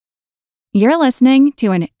You're listening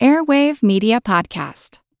to an Airwave Media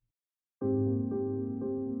Podcast.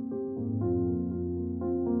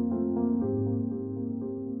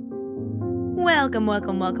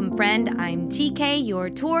 Welcome, friend. I'm TK, your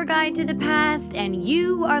tour guide to the past, and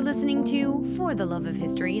you are listening to For the Love of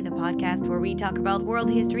History, the podcast where we talk about world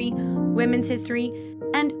history, women's history,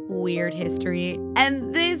 and weird history.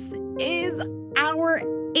 And this is our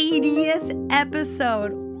 80th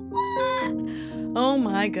episode. What? Oh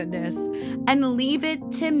my goodness. And leave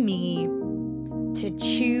it to me to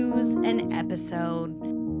choose an episode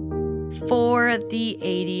for the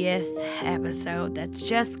 80th episode that's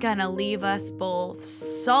just gonna leave us both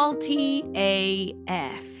salty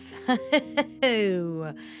AF.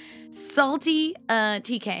 Salty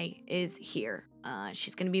TK is here.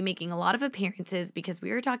 She's gonna be making a lot of appearances because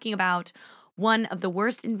we are talking about one of the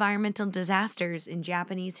worst environmental disasters in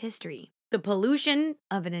Japanese history. The pollution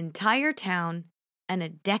of an entire town and a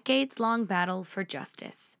decades-long battle for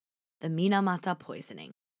justice. The Minamata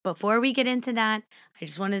poisoning. Before we get into that, I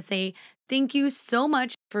just want to say thank you so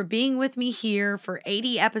much for being with me here for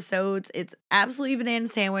 80 episodes. It's absolutely banana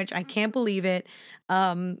sandwich. I can't believe it.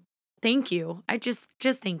 Thank you. I just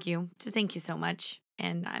thank you. Just thank you so much.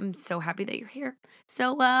 And I'm so happy that you're here.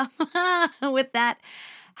 So with that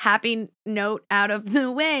happy note out of the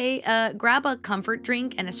way, grab a comfort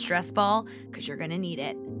drink and a stress ball because you're going to need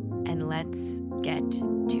it. And let's get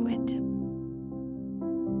to it.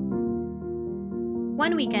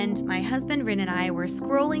 One weekend, my husband Rin and I were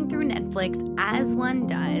scrolling through Netflix as one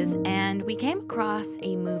does, and we came across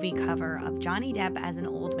a movie cover of Johnny Depp as an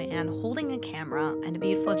old man holding a camera and a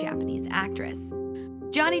beautiful Japanese actress.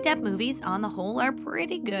 Johnny Depp movies, on the whole, are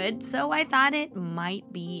pretty good, so I thought it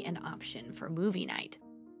might be an option for movie night.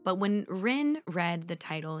 But when Rin read the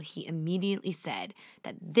title, he immediately said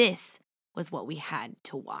that this was what we had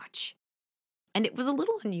to watch. And it was a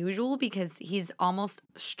little unusual because he's almost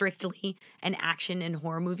strictly an action and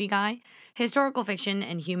horror movie guy. Historical fiction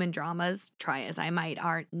and human dramas, try as I might,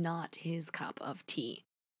 are not his cup of tea.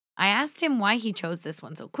 I asked him why he chose this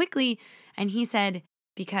one so quickly, and he said,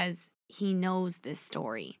 because he knows this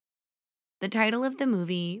story. The title of the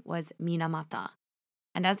movie was Minamata.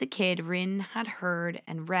 And as a kid, Rin had heard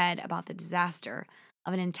and read about the disaster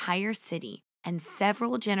of an entire city and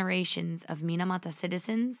several generations of Minamata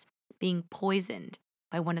citizens being poisoned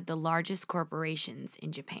by one of the largest corporations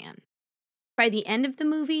in Japan. By the end of the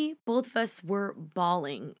movie, both of us were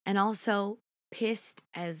bawling and also pissed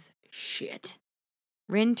as shit.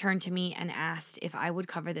 Rin turned to me and asked if I would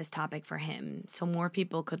cover this topic for him so more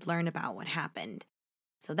people could learn about what happened.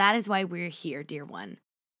 So that is why we're here, dear one.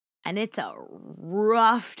 And it's a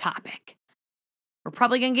rough topic. We're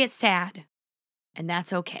probably going to get sad, and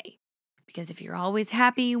that's okay. Because if you're always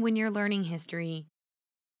happy when you're learning history,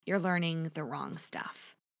 you're learning the wrong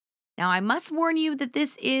stuff. Now, I must warn you that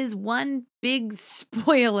this is one big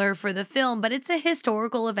spoiler for the film, but it's a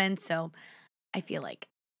historical event, so I feel like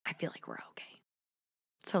we're okay.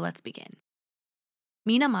 So let's begin.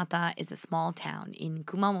 Minamata is a small town in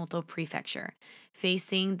Kumamoto Prefecture,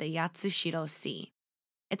 facing the Yatsushiro Sea.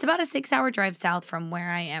 It's about a 6-hour drive south from where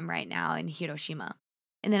I am right now in Hiroshima.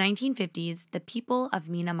 In the 1950s, the people of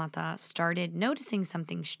Minamata started noticing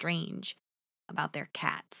something strange about their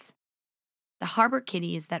cats. The harbor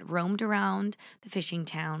kitties that roamed around the fishing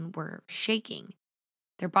town were shaking.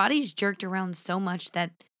 Their bodies jerked around so much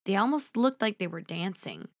that they almost looked like they were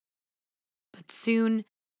dancing. But soon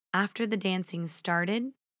after the dancing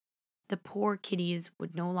started, the poor kitties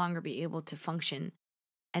would no longer be able to function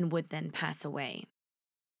and would then pass away.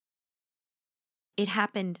 It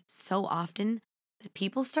happened so often that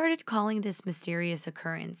people started calling this mysterious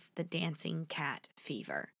occurrence the dancing cat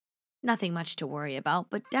fever. Nothing much to worry about,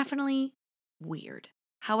 but definitely weird.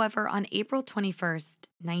 However, on April 21st,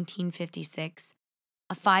 1956,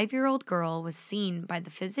 a 5-year-old girl was seen by the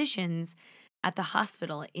physicians at the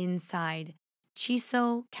hospital inside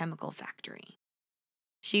Chiso Chemical Factory.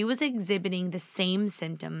 She was exhibiting the same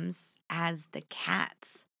symptoms as the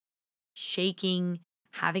cats: shaking,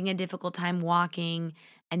 having a difficult time walking,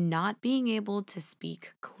 and not being able to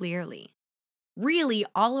speak clearly. Really,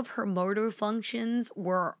 all of her motor functions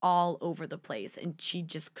were all over the place and she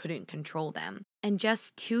just couldn't control them. And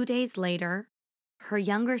just 2 days later, her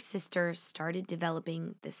younger sister started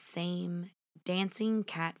developing the same dancing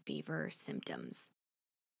cat fever symptoms.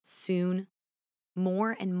 Soon,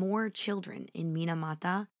 more and more children in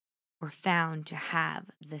Minamata were found to have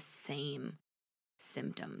the same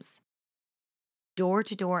symptoms.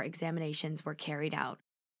 Door-to-door examinations were carried out,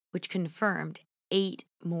 which confirmed 8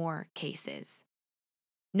 more cases.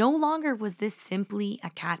 No longer was this simply a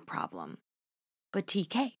cat problem. But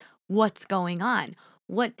TK, what's going on?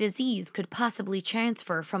 What disease could possibly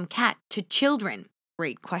transfer from cat to children?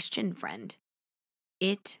 Great question, friend.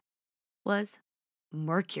 It was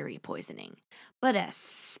mercury poisoning, but a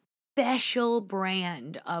special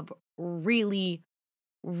brand of really,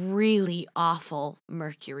 really awful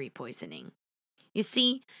mercury poisoning. You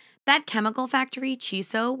see, that chemical factory,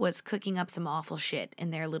 Chiso, was cooking up some awful shit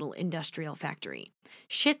in their little industrial factory.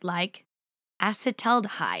 Shit like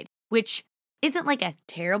acetaldehyde, which isn't like a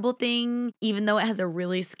terrible thing, even though it has a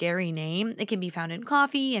really scary name. It can be found in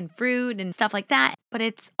coffee and fruit and stuff like that, but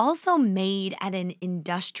it's also made at an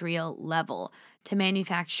industrial level to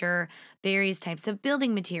manufacture various types of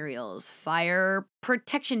building materials, fire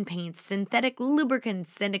protection paints, synthetic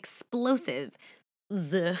lubricants, and explosives.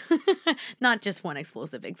 Not just one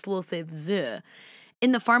explosives.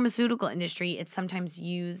 In the pharmaceutical industry, it's sometimes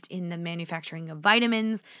used in the manufacturing of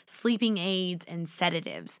vitamins, sleeping aids, and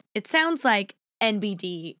sedatives. It sounds like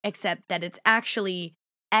NBD, except that it's actually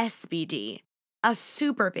SBD, a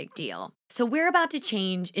super big deal. So we're about to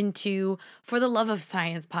change into For the Love of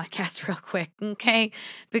Science podcast real quick, okay?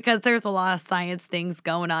 Because there's a lot of science things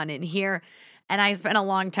going on in here, and I spent a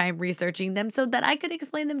long time researching them so that I could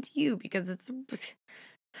explain them to you because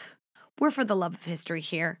we're for the love of history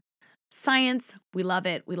here. Science, we love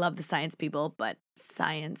it. We love the science people, but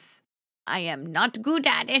science, I am not good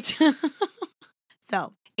at it.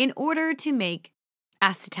 So, in order to make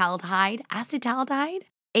acetaldehyde, acetaldehyde,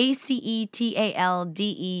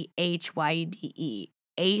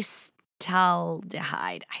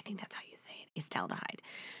 acetaldehyde, I think that's how you say it, acetaldehyde.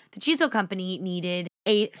 The Chiso company needed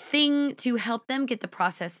a thing to help them get the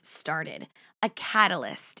process started, a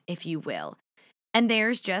catalyst, if you will. And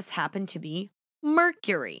theirs just happened to be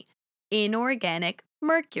mercury, inorganic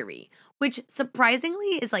mercury, which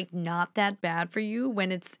surprisingly is like not that bad for you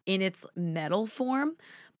when it's in its metal form,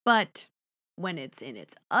 but when it's in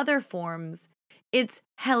its other forms, it's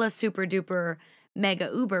hella super duper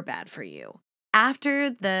mega uber bad for you. After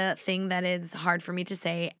the thing that is hard for me to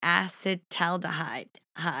say,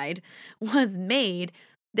 acetaldehyde was made,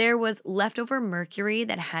 there was leftover mercury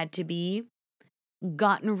that had to be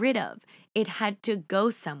gotten rid of. It had to go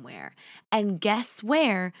somewhere. And guess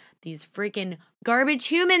where these freaking garbage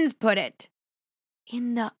humans put it?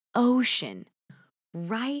 In the ocean,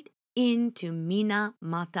 right into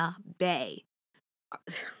Minamata Bay.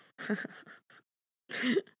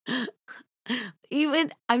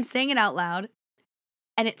 Even I'm saying it out loud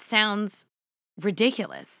and it sounds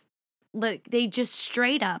ridiculous. Like they just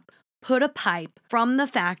straight up put a pipe from the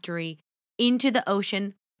factory into the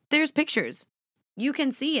ocean. There's pictures. You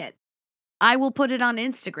can see it. I will put it on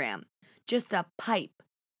Instagram. Just a pipe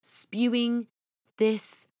spewing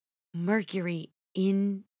this mercury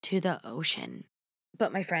into the ocean.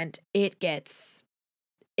 But my friend, it gets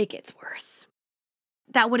worse.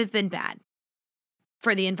 That would have been bad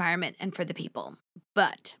for the environment and for the people.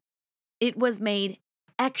 But it was made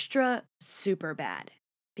extra super bad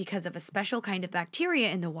because of a special kind of bacteria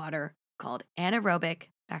in the water called anaerobic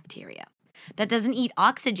bacteria that doesn't eat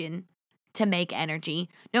oxygen to make energy.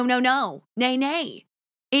 No. Nay.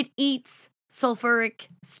 It eats sulfur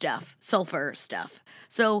stuff.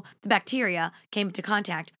 So the bacteria came into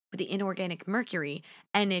contact with the inorganic mercury,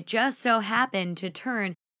 and it just so happened to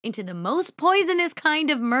turn into the most poisonous kind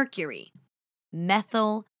of mercury,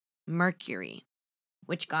 methyl mercury,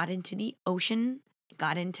 which got into the ocean,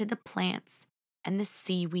 got into the plants and the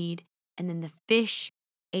seaweed, and then the fish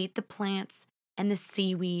ate the plants and the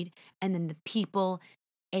seaweed, and then the people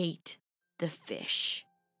ate the fish,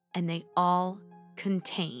 and they all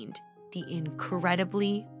contained the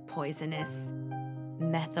incredibly poisonous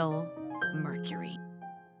methyl mercury.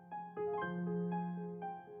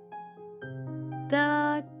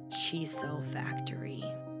 The Chiso Factory.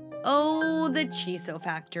 Oh, the Chiso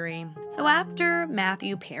Factory. So after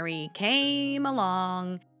Matthew Perry came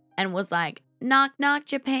along and was like, knock, knock,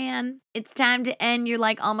 Japan, it's time to end your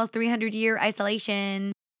like almost 300-year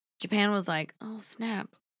isolation. Japan was like, oh, snap,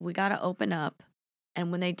 we got to open up.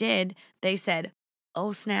 And when they did, they said,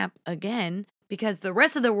 oh, snap, again, because the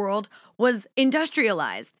rest of the world was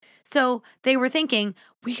industrialized. So they were thinking,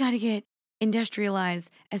 we got to get industrialized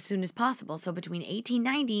as soon as possible. So between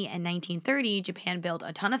 1890 and 1930, Japan built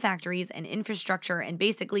a ton of factories and infrastructure and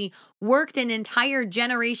basically worked an entire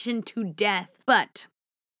generation to death. But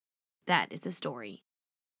that is a story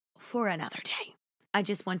for another day. I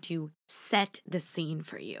just want to set the scene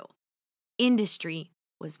for you. Industry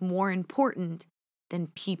was more important than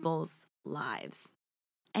people's lives.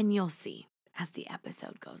 And you'll see as the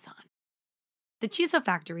episode goes on. The Chiso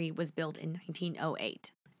factory was built in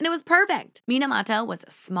 1908. And it was perfect. Minamata was a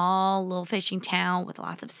small little fishing town with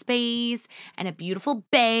lots of space and a beautiful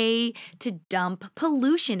bay to dump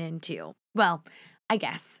pollution into. Well, I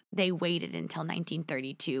guess they waited until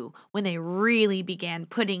 1932 when they really began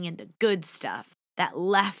putting in the good stuff, that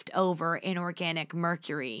leftover inorganic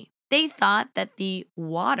mercury. They thought that the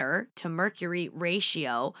water to mercury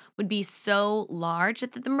ratio would be so large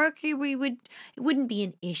that the mercury it wouldn't be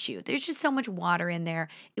an issue. There's just so much water in there.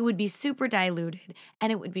 It would be super diluted and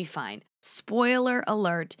it would be fine. Spoiler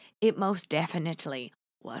alert, it most definitely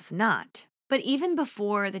was not. But even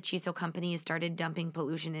before the Chiso company started dumping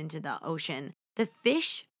pollution into the ocean, the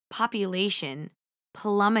fish population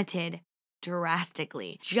plummeted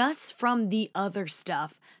drastically just from the other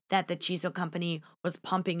stuff that the Chiso company was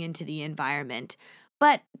pumping into the environment.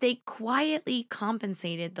 But they quietly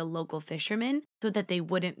compensated the local fishermen so that they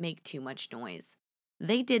wouldn't make too much noise.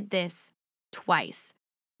 They did this twice,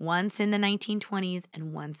 once in the 1920s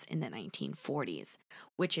and once in the 1940s,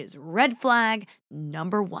 which is red flag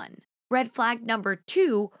number 1. Red flag number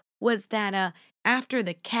 2 was that after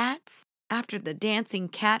the dancing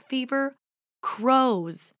cat fever,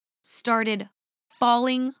 crows started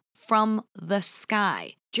falling from the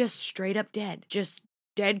sky. Just straight up dead. Just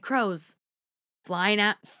dead crows falling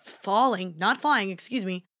out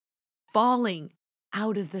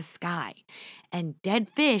of the sky. And dead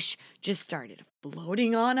fish just started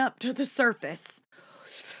floating on up to the surface.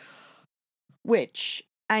 Which,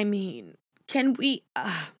 I mean, can we...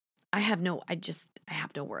 I have no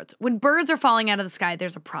words. When birds are falling out of the sky,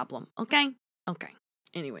 there's a problem, okay? Okay.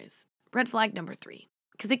 Anyways, red flag number 3.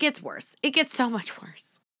 Because it gets worse. It gets so much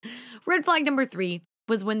worse. Red flag number 3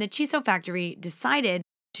 was when the Chiso factory decided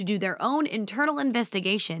to do their own internal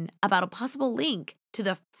investigation about a possible link to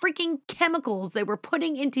the freaking chemicals they were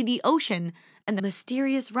putting into the ocean and the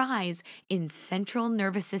mysterious rise in central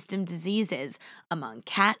nervous system diseases among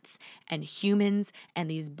cats and humans and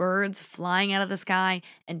these birds flying out of the sky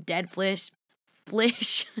and dead fish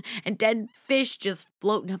and dead fish just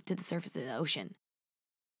floating up to the surface of the ocean.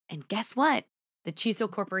 And guess what? The Chiso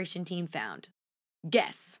Corporation team found.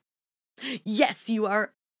 Guess. Yes, you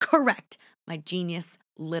are correct, my genius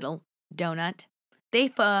little donut. They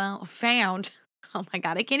found, oh my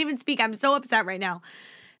God, I can't even speak. I'm so upset right now.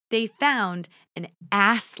 They found an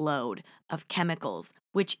assload of chemicals,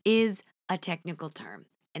 which is a technical term.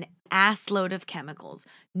 An assload of chemicals,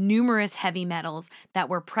 numerous heavy metals that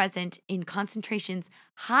were present in concentrations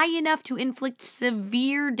high enough to inflict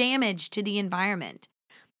severe damage to the environment.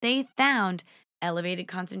 They found elevated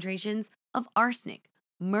concentrations of arsenic,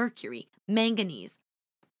 mercury, manganese,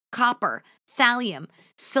 copper, thallium,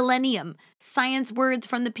 selenium, science words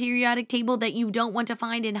from the periodic table that you don't want to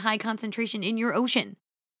find in high concentration in your ocean.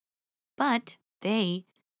 But they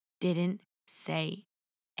didn't say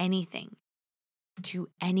anything to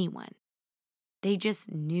anyone. They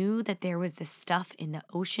just knew that there was this stuff in the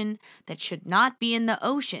ocean that should not be in the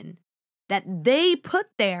ocean that they put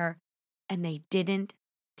there, and they didn't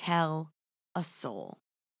tell a soul.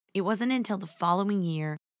 It wasn't until the following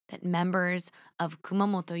year that members of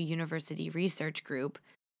Kumamoto University Research Group,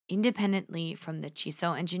 independently from the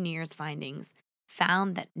Chiso engineers' findings,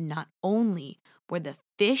 found that not only were the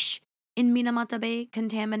fish in Minamata Bay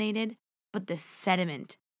contaminated, but the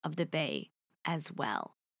sediment of the bay as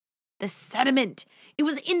well. The sediment! It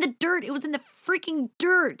was in the dirt! It was in the freaking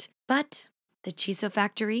dirt! But the Chiso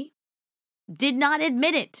factory did not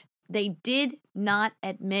admit it. They did not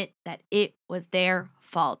admit that it was their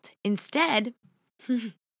fault. Instead,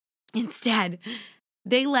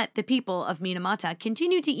 they let the people of Minamata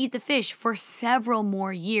continue to eat the fish for several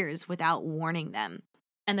more years without warning them.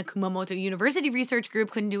 And the Kumamoto University Research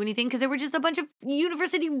Group couldn't do anything because they were just a bunch of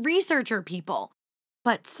university researcher people.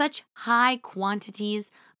 But such high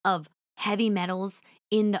quantities of heavy metals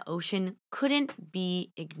in the ocean couldn't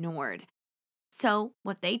be ignored. So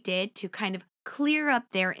what they did to kind of clear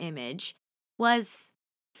up their image was,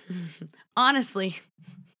 honestly,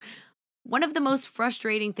 one of the most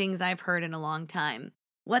frustrating things I've heard in a long time.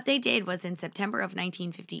 What they did was in September of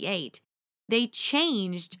 1958, they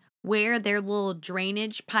changed where their little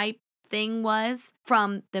drainage pipe thing was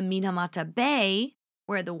from the Minamata Bay,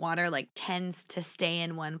 where the water tends to stay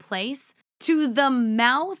in one place, to the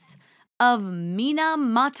mouth of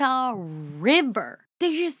Minamata River.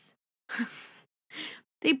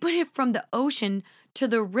 They put it from the ocean to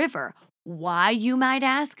the river. Why, you might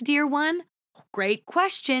ask, dear one? Great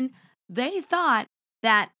question. They thought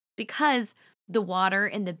that because the water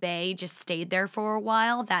in the bay just stayed there for a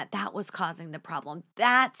while, that was causing the problem.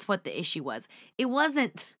 That's what the issue was. It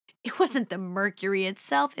wasn't the mercury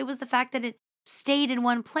itself. It was the fact that it stayed in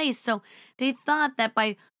one place. So they thought that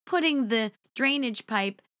by putting the drainage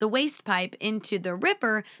pipe the waste pipe into the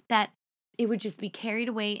river, that it would just be carried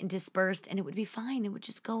away and dispersed and it would be fine. It would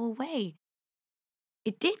just go away.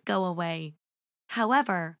 It did go away.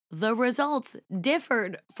 However, the results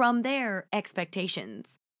differed from their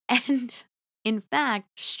expectations and, in fact,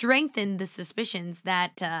 strengthened the suspicions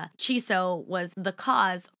that Chiso was the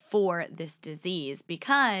cause for this disease,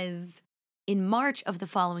 because in March of the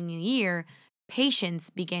following year, patients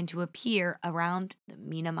began to appear around the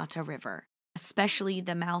Minamata River, especially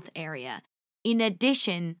the mouth area, in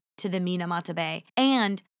addition to the Minamata Bay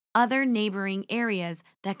and other neighboring areas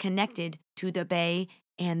that connected to the bay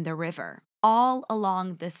and the river. All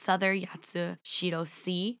along the southern Yatsushiro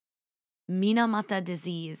Sea, Minamata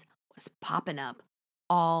disease was popping up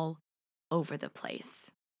all over the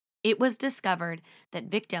place. It was discovered that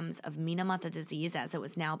victims of Minamata disease, as it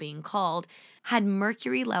was now being called, had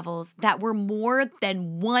mercury levels that were more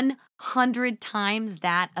than 100 times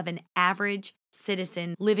that of an average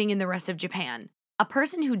citizen living in the rest of Japan. A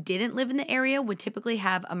person who didn't live in the area would typically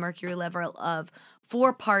have a mercury level of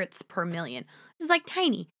 4 parts per million. It's like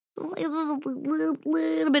tiny. A little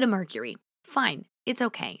bit of mercury. Fine, it's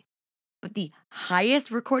okay. But the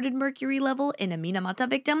highest recorded mercury level in a Minamata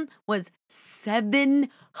victim was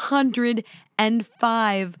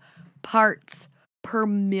 705 parts per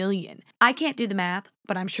million. I can't do the math,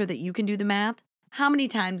 but I'm sure that you can do the math. How many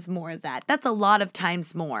times more is that? That's a lot of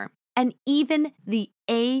times more. And even the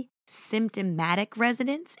asymptomatic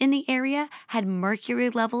residents in the area had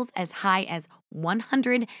mercury levels as high as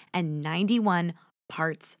 191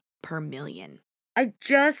 parts per million. I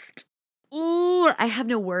have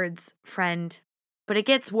no words, friend, but it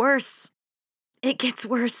gets worse. It gets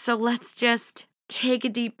worse, so let's just take a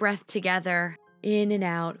deep breath together, in and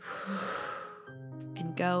out,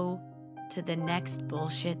 and go to the next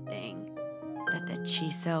bullshit thing that the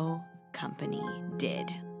Chiso company did.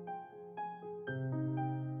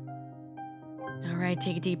 All right,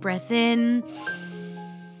 take a deep breath in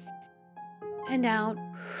and out.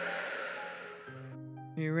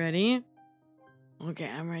 You ready? Okay,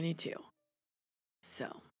 I'm ready too.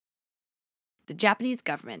 So, the Japanese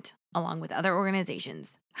government, along with other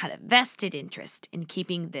organizations, had a vested interest in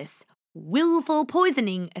keeping this willful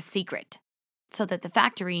poisoning a secret so that the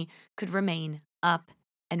factory could remain up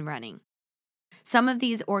and running. Some of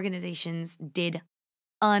these organizations did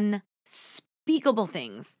unspeakable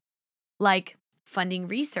things, like funding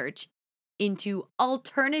research into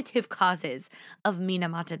alternative causes of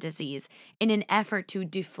Minamata disease in an effort to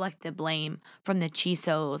deflect the blame from the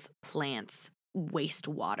Chiso's plant's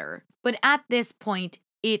wastewater. But at this point,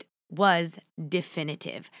 it was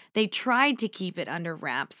definitive. They tried to keep it under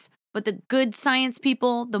wraps, but the good science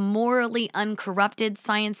people, the morally uncorrupted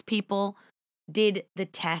science people, did the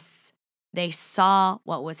tests. They saw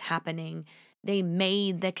what was happening. They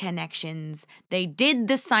made the connections. They did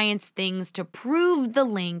the science things to prove the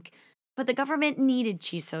link. But the government needed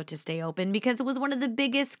Chiso to stay open because it was one of the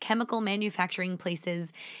biggest chemical manufacturing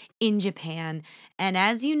places in Japan. And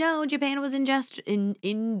as you know, Japan was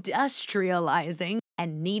industrializing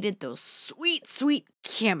and needed those sweet, sweet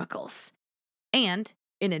chemicals. And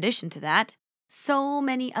in addition to that, so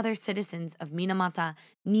many other citizens of Minamata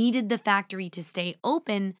needed the factory to stay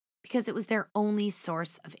open because it was their only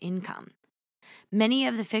source of income. Many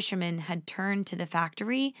of the fishermen had turned to the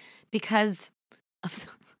factory because of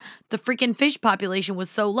the freaking fish population was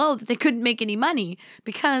so low that they couldn't make any money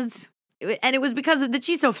and it was because of the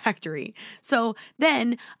Chiso factory. So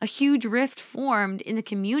then a huge rift formed in the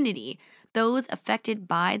community. Those affected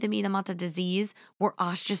by the Minamata disease were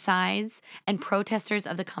ostracized, and protesters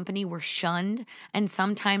of the company were shunned and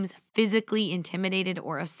sometimes physically intimidated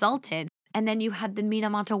or assaulted. And then you had the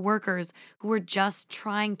Minamata workers who were just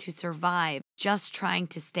trying to survive, just trying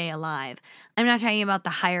to stay alive. I'm not talking about the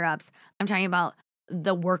higher-ups. I'm talking about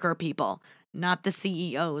the worker people, not the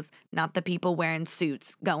CEOs, not the people wearing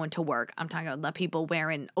suits going to work. I'm talking about the people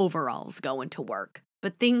wearing overalls going to work.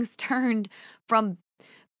 But things turned from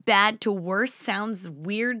bad to worse. Sounds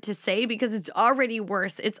weird to say because it's already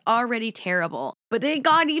worse. It's already terrible. But it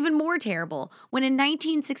got even more terrible when in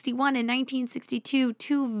 1961 and 1962,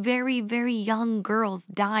 2 very, very young girls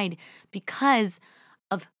died because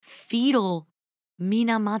of fetal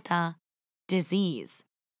Minamata disease.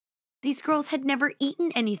 These girls had never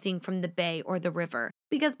eaten anything from the bay or the river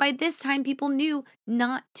because by this time people knew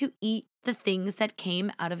not to eat the things that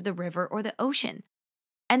came out of the river or the ocean.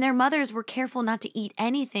 And their mothers were careful not to eat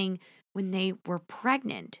anything when they were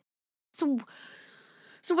pregnant. So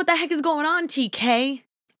what the heck is going on, TK?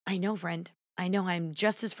 I know, friend. I know I'm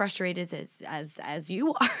just as frustrated as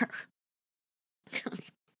you are.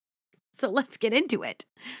 So let's get into it.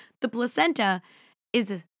 The placenta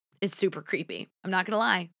is It's super creepy. I'm not gonna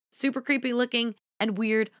lie. Super creepy looking and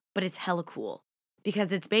weird, but it's hella cool.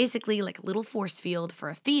 Because it's basically like a little force field for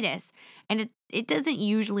a fetus, and it doesn't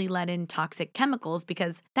usually let in toxic chemicals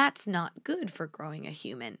because that's not good for growing a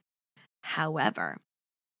human. However,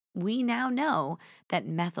 we now know that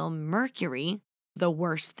methyl mercury, the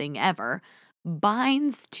worst thing ever,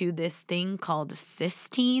 binds to this thing called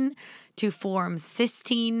cysteine to form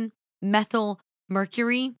cysteine methyl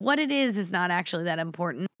mercury. What it is not actually that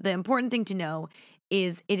important. The important thing to know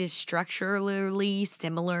is it is structurally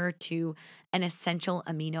similar to an essential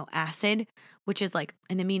amino acid, which is like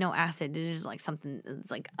an amino acid. It is like something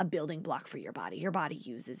that's like a building block for your body. Your body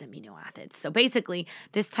uses amino acids. So basically,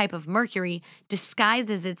 this type of mercury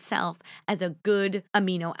disguises itself as a good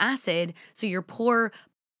amino acid. So your poor,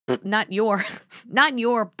 not your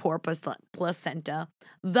poor placenta,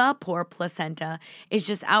 the poor placenta is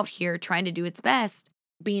just out here trying to do its best,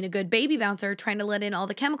 being a good baby bouncer, trying to let in all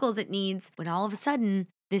the chemicals it needs, when all of a sudden,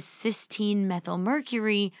 this cysteine methyl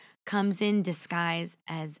mercury comes in disguise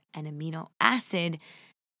as an amino acid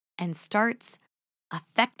and starts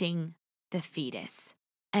affecting the fetus.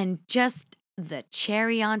 And just the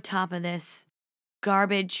cherry on top of this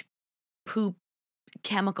garbage, poop,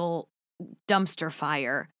 chemical dumpster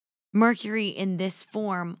fire, mercury in this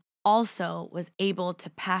form also was able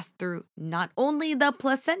to pass through not only the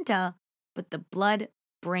placenta, but the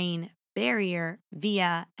blood-brain barrier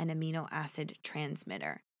via an amino acid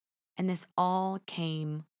transmitter. And this all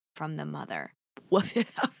came from the mother. What?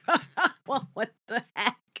 Well, what the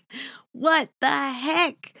heck? What the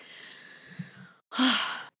heck?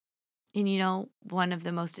 And you know, one of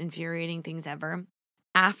the most infuriating things ever,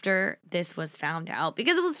 after this was found out,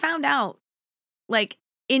 because it was found out like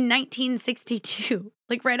in 1962,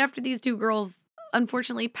 like right after these two girls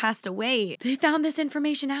unfortunately passed away, they found this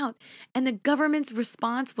information out. And the government's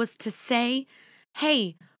response was to say,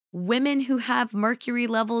 hey, women who have mercury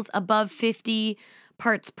levels above 50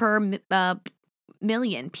 parts per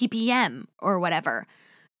million, ppm or whatever,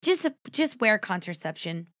 just wear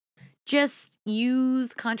contraception. Just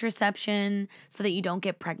use contraception so that you don't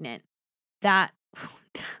get pregnant. That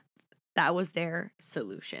was their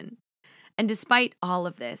solution. And despite all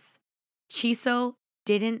of this, Chiso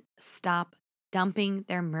didn't stop dumping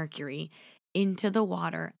their mercury into the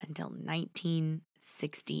water until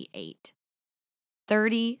 1968.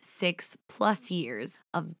 36 plus years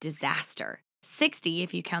of disaster. 60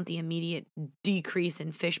 if you count the immediate decrease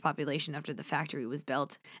in fish population after the factory was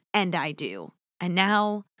built. And I do. And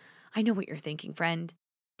now, I know what you're thinking, friend.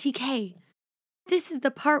 TK, this is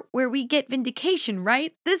the part where we get vindication,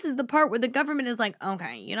 right? This is the part where the government is like,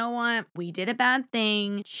 okay, you know what? We did a bad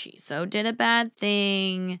thing. Chiso did a bad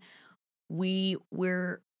thing. We're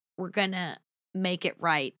gonna make it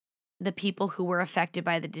right. The people who were affected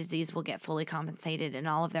by the disease will get fully compensated and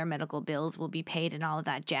all of their medical bills will be paid and all of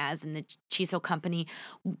that jazz. And the Chiso company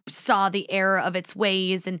saw the error of its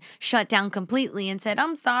ways and shut down completely and said,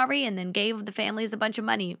 I'm sorry, and then gave the families a bunch of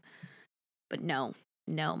money. But no,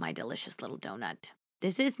 my delicious little donut.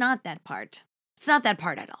 This is not that part. It's not that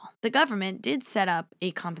part at all. The government did set up a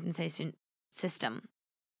compensation system.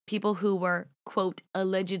 People who were, quote,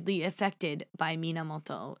 allegedly affected by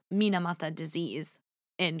Minamata disease,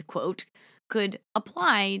 end quote, could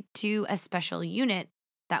apply to a special unit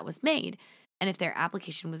that was made. And if their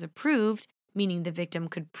application was approved, meaning the victim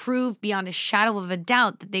could prove beyond a shadow of a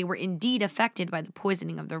doubt that they were indeed affected by the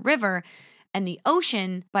poisoning of the river and the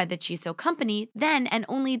ocean by the Chiso company, then and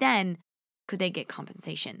only then could they get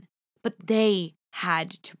compensation. But they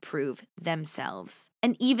had to prove themselves.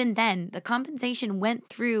 And even then, the compensation went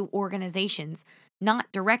through organizations,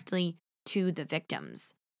 not directly to the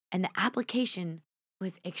victims. And the application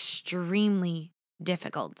was extremely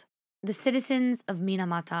difficult. The citizens of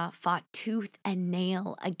Minamata fought tooth and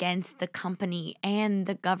nail against the company and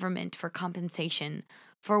the government for compensation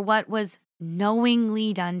for what was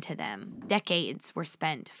knowingly done to them. Decades were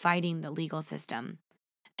spent fighting the legal system.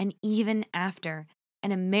 And even after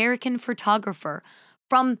an American photographer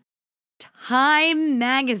from Time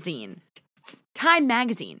magazine,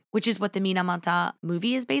 which is what the Minamata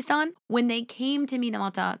movie is based on, when they came to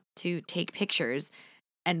Minamata to take pictures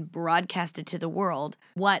and broadcast it to the world,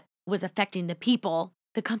 what was affecting the people,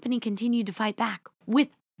 the company continued to fight back with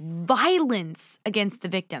violence against the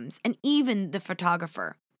victims and even the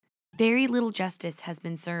photographer. Very little justice has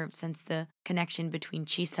been served since the connection between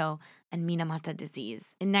Chiso and Minamata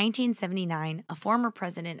disease. In 1979, a former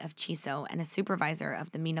president of Chiso and a supervisor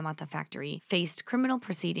of the Minamata factory faced criminal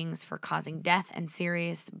proceedings for causing death and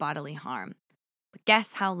serious bodily harm. But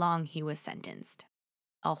guess how long he was sentenced?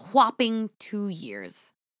 A whopping 2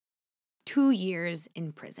 years. 2 years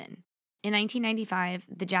in prison. In 1995,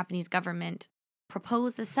 the Japanese government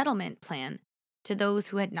proposed a settlement plan to those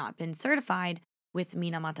who had not been certified with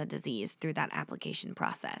Minamata disease through that application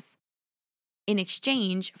process, in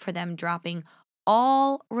exchange for them dropping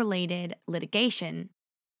all related litigation.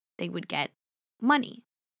 They would get money.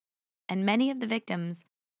 And many of the victims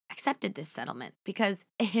accepted this settlement because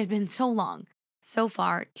it had been so long. So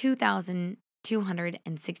far,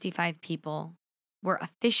 2,265 people were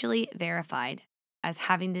officially verified as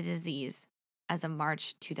having the disease as of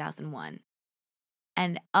March 2001.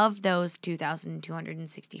 And of those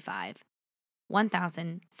 2,265,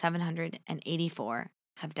 1,784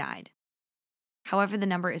 have died. However, the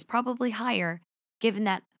number is probably higher given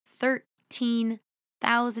that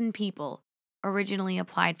 13,000 people originally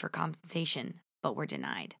applied for compensation but were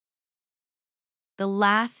denied. The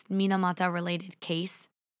last Minamata-related case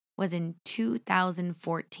was in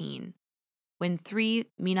 2014 when 3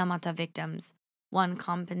 Minamata victims won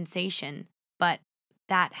compensation, but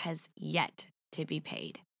that has yet to be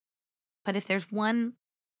paid. But if there's one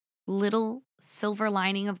little silver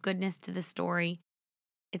lining of goodness to the story,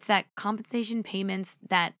 it's that compensation payments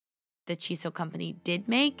that the Chiso company did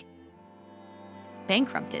make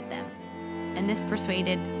bankrupted them. And this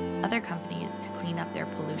persuaded other companies to clean up their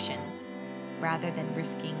pollution rather than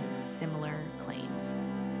risking similar claims.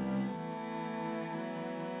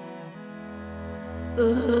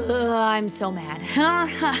 I'm so mad.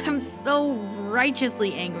 I'm so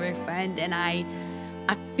righteously angry, friend, and I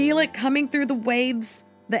feel it coming through the waves,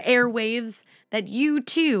 the airwaves, that you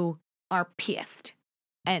too are pissed.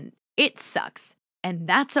 And it sucks. And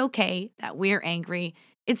that's okay that we're angry.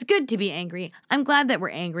 It's good to be angry. I'm glad that we're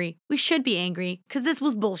angry. We should be angry because this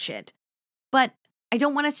was bullshit. But I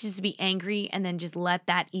don't want us to just be angry and then just let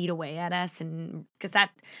that eat away at us, and because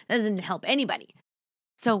that doesn't help anybody.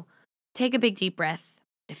 So take a big deep breath,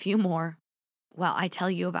 a few more, while I tell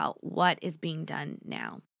you about what is being done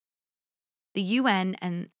now. The UN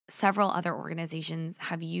and several other organizations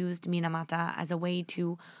have used Minamata as a way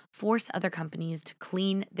to force other companies to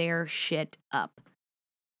clean their shit up.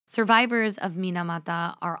 Survivors of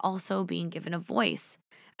Minamata are also being given a voice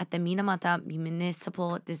at the Minamata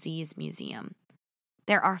Municipal Disease Museum.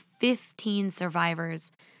 There are 15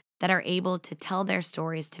 survivors that are able to tell their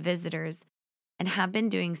stories to visitors and have been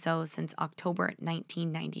doing so since October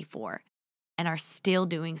 1994 and are still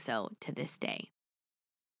doing so to this day.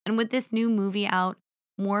 And with this new movie out,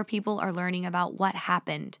 more people are learning about what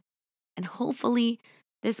happened. And hopefully,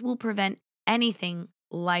 this will prevent anything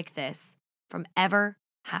like this from ever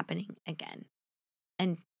happening again.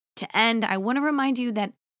 And to end, I want to remind you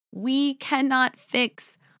that we cannot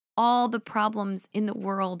fix all the problems in the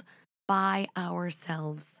world by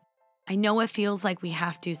ourselves. I know it feels like we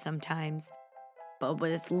have to sometimes, but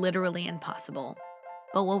it's literally impossible.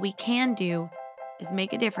 But what we can do is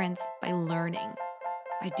make a difference by learning,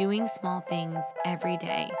 by doing small things every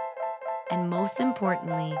day, and most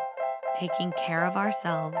importantly, taking care of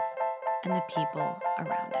ourselves and the people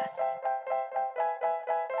around us.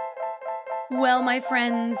 Well, my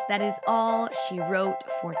friends, that is all she wrote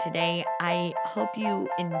for today. I hope you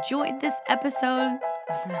enjoyed this episode.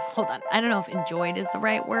 Hold on, I don't know if enjoyed is the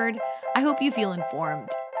right word. I hope you feel informed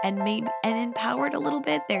and empowered a little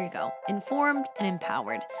bit. There you go. Informed and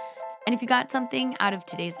empowered. And if you got something out of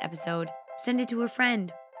today's episode, send it to a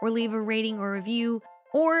friend or leave a rating or review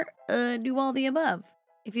or do all the above.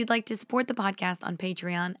 If you'd like to support the podcast on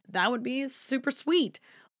Patreon, that would be super sweet.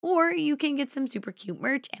 Or you can get some super cute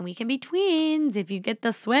merch and we can be twins if you get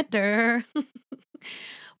the sweater.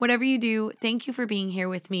 Whatever you do, thank you for being here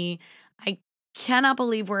with me. I cannot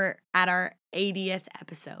believe we're at our 80th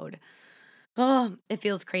episode. Oh, it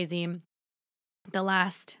feels crazy. The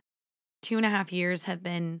last 2.5 years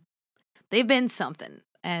they've been something.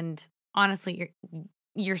 And honestly,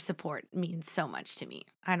 your support means so much to me.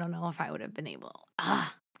 I don't know if I would have been able.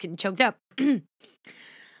 Getting choked up.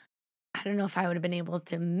 I don't know if I would have been able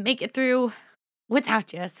to make it through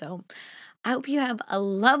without you. So I hope you have a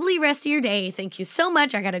lovely rest of your day. Thank you so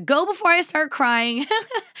much. I got to go before I start crying.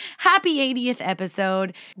 Happy 80th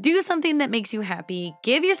episode. Do something that makes you happy.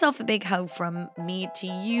 Give yourself a big hug from me to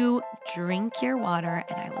you. Drink your water.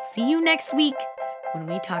 And I will see you next week when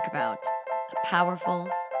we talk about a powerful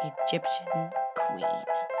Egyptian queen.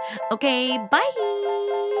 Okay, bye.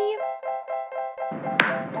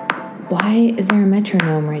 Why is there a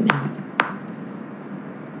metronome right now?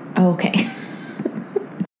 Oh, okay.